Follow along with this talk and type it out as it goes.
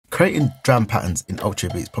Creating drum patterns in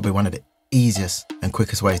UltraBeat is probably one of the easiest and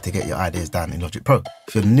quickest ways to get your ideas down in Logic Pro.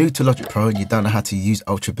 If you're new to Logic Pro and you don't know how to use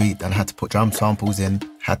UltraBeat, don't know how to put drum samples in,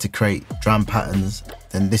 how to create drum patterns,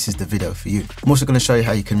 then this is the video for you. I'm also going to show you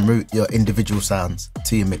how you can route your individual sounds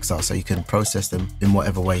to your mixer so you can process them in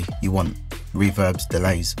whatever way you want. Reverbs,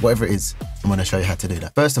 delays, whatever it is, I'm going to show you how to do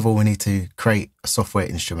that. First of all, we need to create a software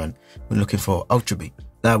instrument. We're looking for UltraBeat.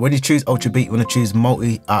 Now, when you choose UltraBeat, you want to choose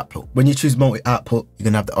multi-output. When you choose multi-output, you're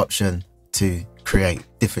going to have the option to create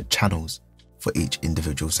different channels for each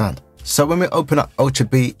individual sound. So when we open up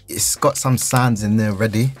UltraBeat, it's got some sounds in there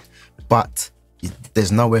already, but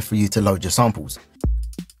there's nowhere for you to load your samples.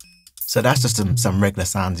 So that's just some regular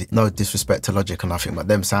sounds. No disrespect to Logic or nothing, but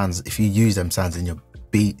them sounds, if you use them sounds in your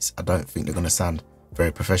beats, I don't think they're going to sound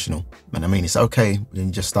very professional. And I mean, it's okay when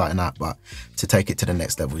you're just starting out, but to take it to the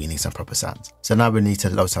next level, you need some proper sounds. So now we need to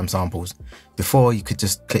load some samples. Before, you could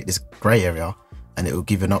just click this gray area and it will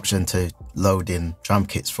give you an option to load in drum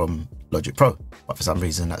kits from Logic Pro, but for some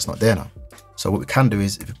reason that's not there now. So what we can do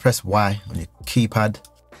is, if you press Y on your keypad,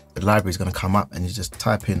 the library is going to come up and you just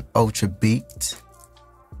type in UltraBeat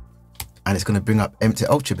and it's going to bring up empty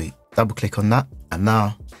UltraBeat. Double click on that and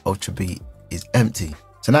now UltraBeat is empty.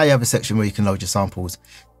 So now you have a section where you can load your samples.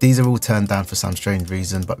 These are all turned down for some strange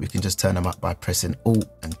reason, but we can just turn them up by pressing Alt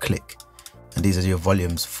and click. And these are your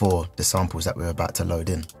volumes for the samples that we're about to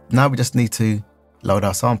load in. Now we just need to load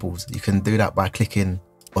our samples. You can do that by clicking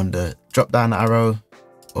on the drop down arrow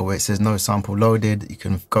or where it says no sample loaded. You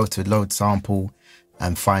can go to load sample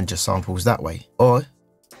and find your samples that way. Or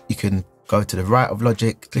you can go to the right of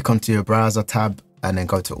Logic, click onto your browser tab and then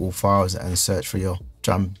go to all files and search for your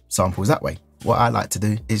drum samples that way. What I like to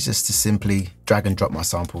do is just to simply drag and drop my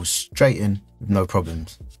samples straight in with no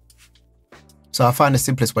problems. So I find the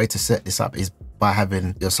simplest way to set this up is by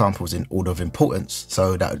having your samples in order of importance.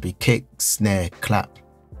 So that would be kick, snare, clap,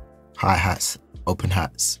 hi-hats, open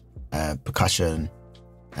hats, percussion,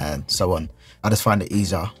 and so on. I just find it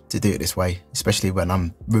easier to do it this way, especially when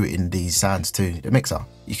I'm routing these sounds to the mixer.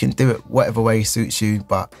 You can do it whatever way suits you,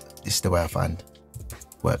 but this is the way I find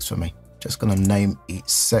works for me. Just gonna name each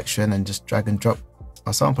section and just drag and drop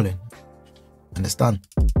my sample in and it's done.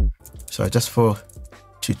 So just for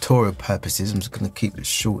tutorial purposes, I'm just gonna keep it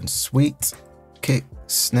short and sweet. Kick,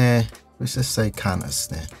 snare, let's just say counter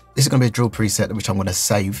snare. This is gonna be a drill preset which I'm gonna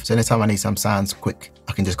save. So anytime I need some sounds quick,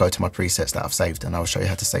 I can just go to my presets that I've saved and I'll show you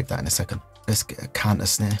how to save that in a second. Let's get a counter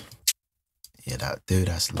snare. Yeah, that'll do,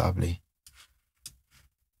 that's lovely.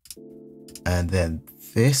 And then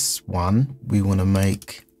this one, we wanna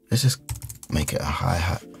make, let's just make it a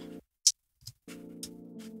hi-hat.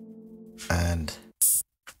 And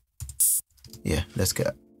yeah, let's get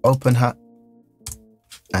an open hat.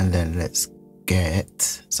 And then let's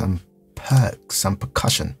get some perks, some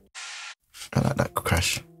percussion. I like that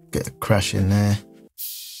crash. Get a crash in there.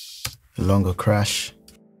 A longer crash.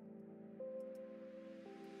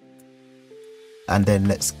 And then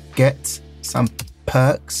let's get some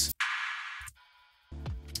perks.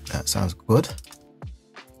 That sounds good.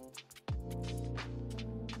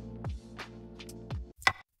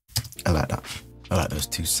 I like that. I like those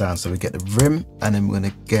two sounds. So we get the rim and then we're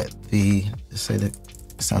gonna get the, let's say that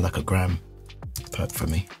it sounds like a gram perk for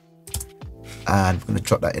me. And we're gonna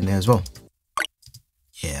drop that in there as well.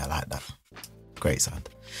 Yeah, I like that. Great sound.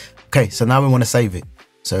 Okay, so now we wanna save it.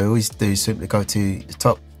 So we always do simply go to the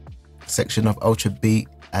top section of UltraBeat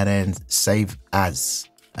and then save as.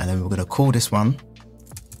 And then we're gonna call this one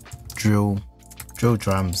Drill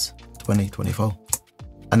Drums 2024.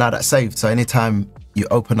 And now that's saved. So anytime you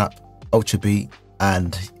open up UltraBeat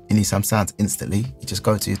and you need some sounds instantly, you just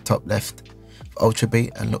go to your top left of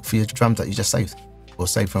UltraBeat and look for your drums that you just saved or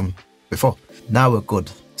saved from before. Now we're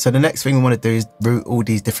good. So the next thing we want to do is route all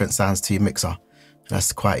these different sounds to your mixer. And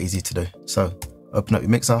that's quite easy to do. So open up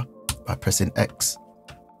your mixer by pressing X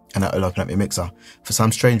and that will open up your mixer. For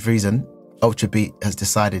some strange reason, UltraBeat has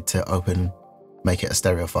decided to make it a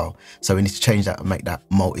stereo file. So we need to change that and make that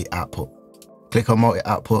multi-output. Click on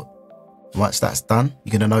multi-output. Once that's done,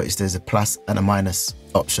 you're going to notice there's a plus and a minus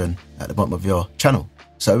option at the bottom of your channel.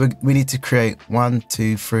 So we need to create 1,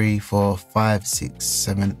 2, 3, 4, 5, 6,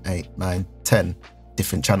 7, 8, 9, 10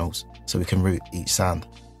 different channels so we can route each sound.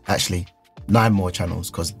 Actually, 9 more channels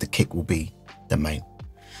because the kick will be the main.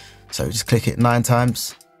 So just click it 9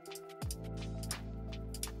 times.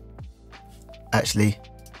 Actually,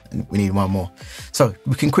 we need 1 more. So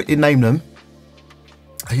we can quickly name them.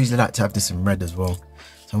 I usually like to have this in red as well.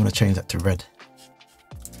 So I'm going to change that to red.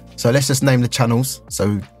 So let's just name the channels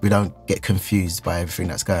so we don't get confused by everything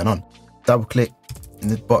that's going on. Double click in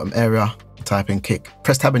the bottom area, type in kick.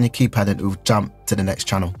 Press tab on your keypad and it will jump to the next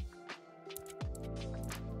channel.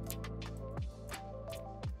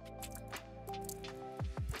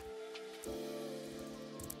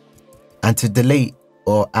 And to delete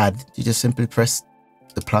or add, you just simply press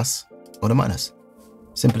the plus or the minus.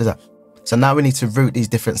 Simple as that. So now we need to route these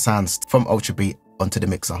different sounds from UltraBeat onto the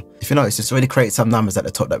mixer. If you notice, it's already created some numbers at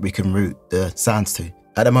the top that we can route the sounds to.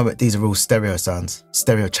 At the moment, these are all stereo sounds,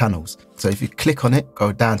 stereo channels. So if you click on it,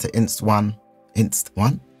 go down to inst one,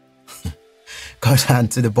 go down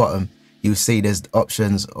to the bottom, you'll see there's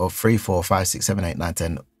options of 3, 4, 5, 6, 7, 8, 9,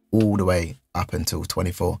 10, all the way up until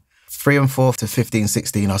 24. 3 and 4 to 15,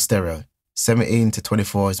 16 are stereo. 17 to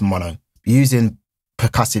 24 is mono. Using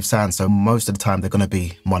percussive sounds, so most of the time they're going to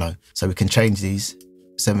be mono. So we can change these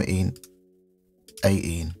 17,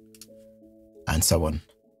 18, and so on.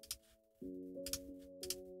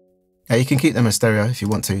 Now you can keep them as stereo if you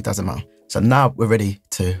want to, it doesn't matter. So now we're ready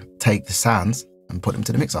to take the sounds and put them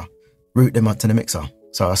to the mixer, route them onto the mixer.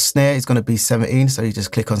 So our snare is going to be 17, so you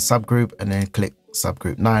just click on subgroup and then click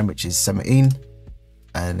subgroup 9, which is 17.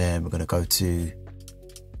 And then we're going to go to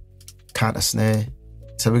counter snare.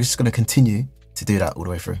 So we're just going to continue to do that all the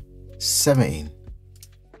way through. 17,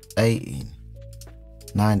 18,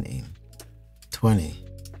 19, 20,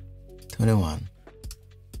 21,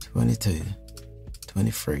 22,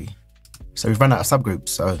 23. So we've run out of subgroups.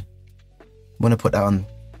 So I'm going to put that on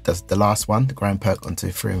the last one, the grind perk,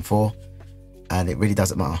 onto 3 and 4. And it really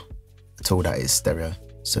doesn't matter at all that it's stereo.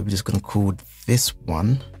 So we're just going to call this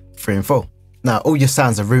one 3 and 4. Now all your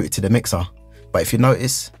sounds are routed to the mixer. But if you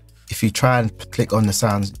notice, if you try and click on the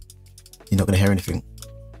sounds, you're not going to hear anything.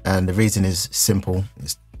 And the reason is simple.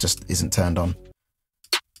 It just isn't turned on.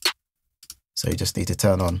 So you just need to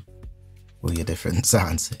turn on all your different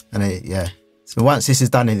sounds. And yeah. So once this is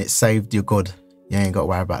done and it's saved, you're good. You ain't got to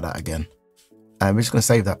worry about that again. And we're just going to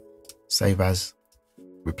save that. Save as,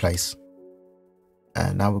 replace.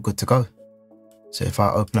 And now we're good to go. So if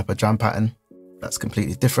I open up a drum pattern, that's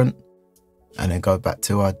completely different. And then go back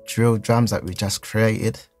to our drill drums that we just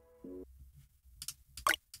created.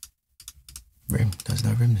 Rim, there's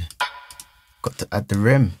no rim there. Got to add the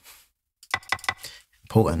rim.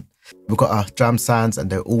 Important. We've got our drum sounds and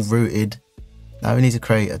they're all rooted. Now we need to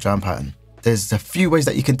create a drum pattern. There's a few ways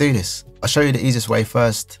that you can do this. I'll show you the easiest way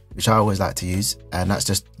first, which I always like to use. And that's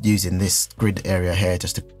just using this grid area here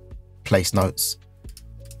just to place notes,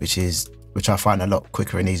 which I find a lot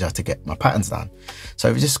quicker and easier to get my patterns down. So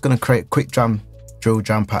we're just going to create a quick drill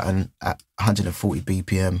drum pattern at 140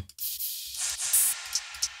 BPM.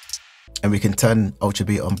 And we can turn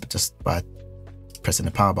UltraBeat on just by pressing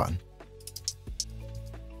the power button.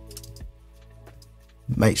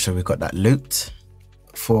 Make sure we've got that looped,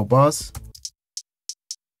 4 bars.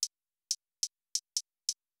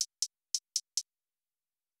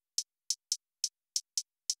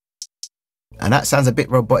 And that sounds a bit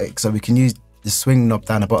robotic, so we can use the swing knob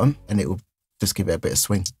down the bottom and it will just give it a bit of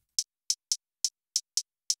swing.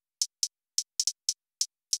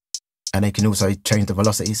 And you can also change the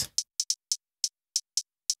velocities.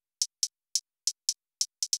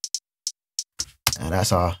 And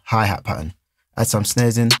that's our hi-hat pattern. Add some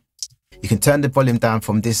snares in. You can turn the volume down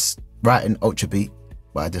from this right in UltraBeat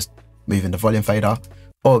by just moving the volume fader,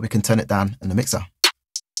 or we can turn it down in the mixer.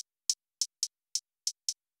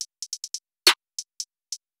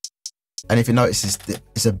 And if you notice,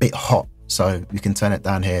 it's a bit hot, so we can turn it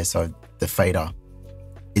down here so the fader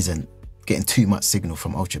isn't getting too much signal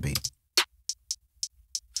from UltraBeat.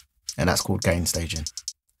 And that's called gain staging.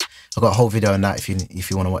 I've got a whole video on that if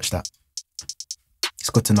you want to watch that. It's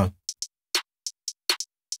good to know.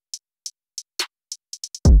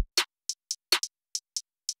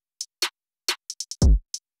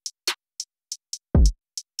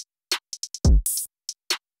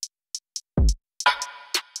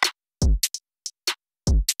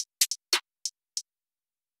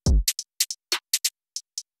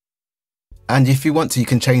 And if you want to, you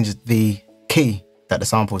can change the key that the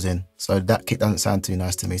sample's in. So that kick doesn't sound too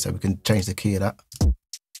nice to me, so we can change the key of that.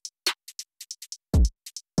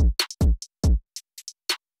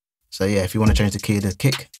 So yeah, if you want to change the key of the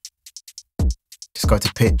kick, just go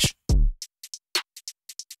to pitch.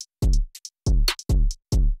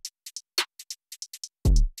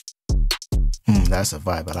 That's a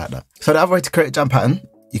vibe, I like that. So the other way to create a drum pattern,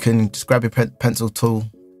 you can just grab your pencil tool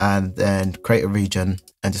and then create a region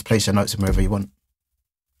and just place your notes in wherever you want.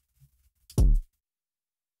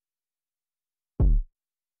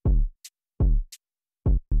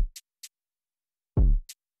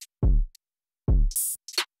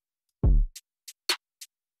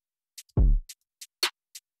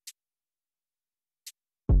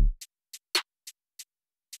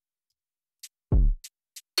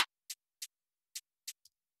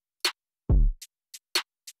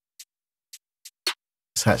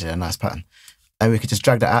 It's actually a nice pattern. And we could just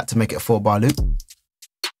drag that out to make it a 4-bar loop.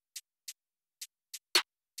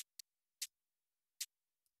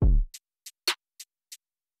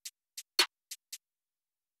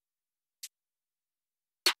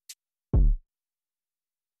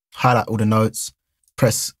 highlight all the notes,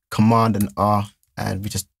 press Command and R, and we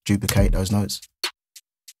just duplicate those notes.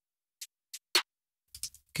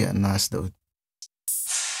 Get a nice little,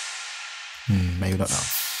 maybe not now.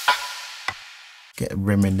 Get a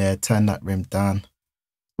rim in there, turn that rim down.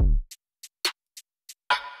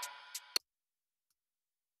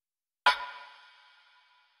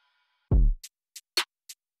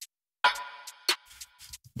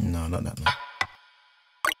 No, not that one.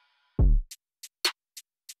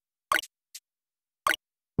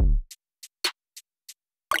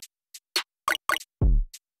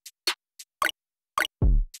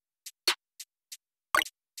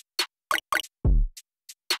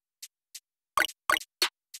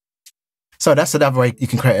 So that's another way you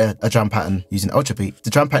can create a drum pattern using UltraBeat. The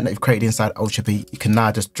drum pattern that you've created inside UltraBeat, you can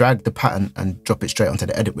now just drag the pattern and drop it straight onto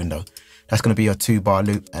the edit window. That's going to be your 2-bar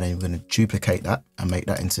loop, and then you're going to duplicate that and make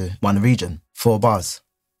that into one region, 4 bars.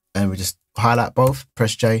 And we just highlight both,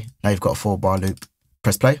 press J, now you've got a 4-bar loop,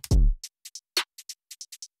 press play.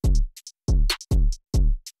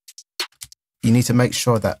 You need to make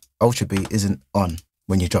sure that UltraBeat isn't on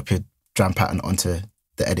when you drop your drum pattern onto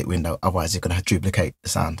the edit window, otherwise you're going to duplicate the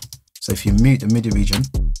sound. So if you mute the MIDI region,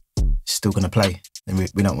 it's still going to play, and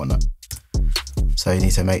we don't want that. So you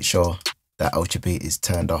need to make sure that UltraBeat is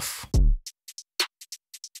turned off.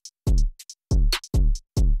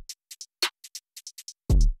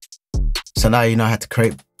 So now you know how to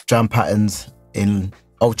create drum patterns in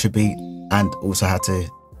UltraBeat and also how to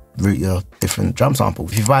route your different drum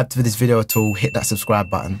samples. If you vibed with this video at all, hit that subscribe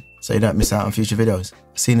button so you don't miss out on future videos.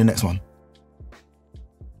 See you in the next one.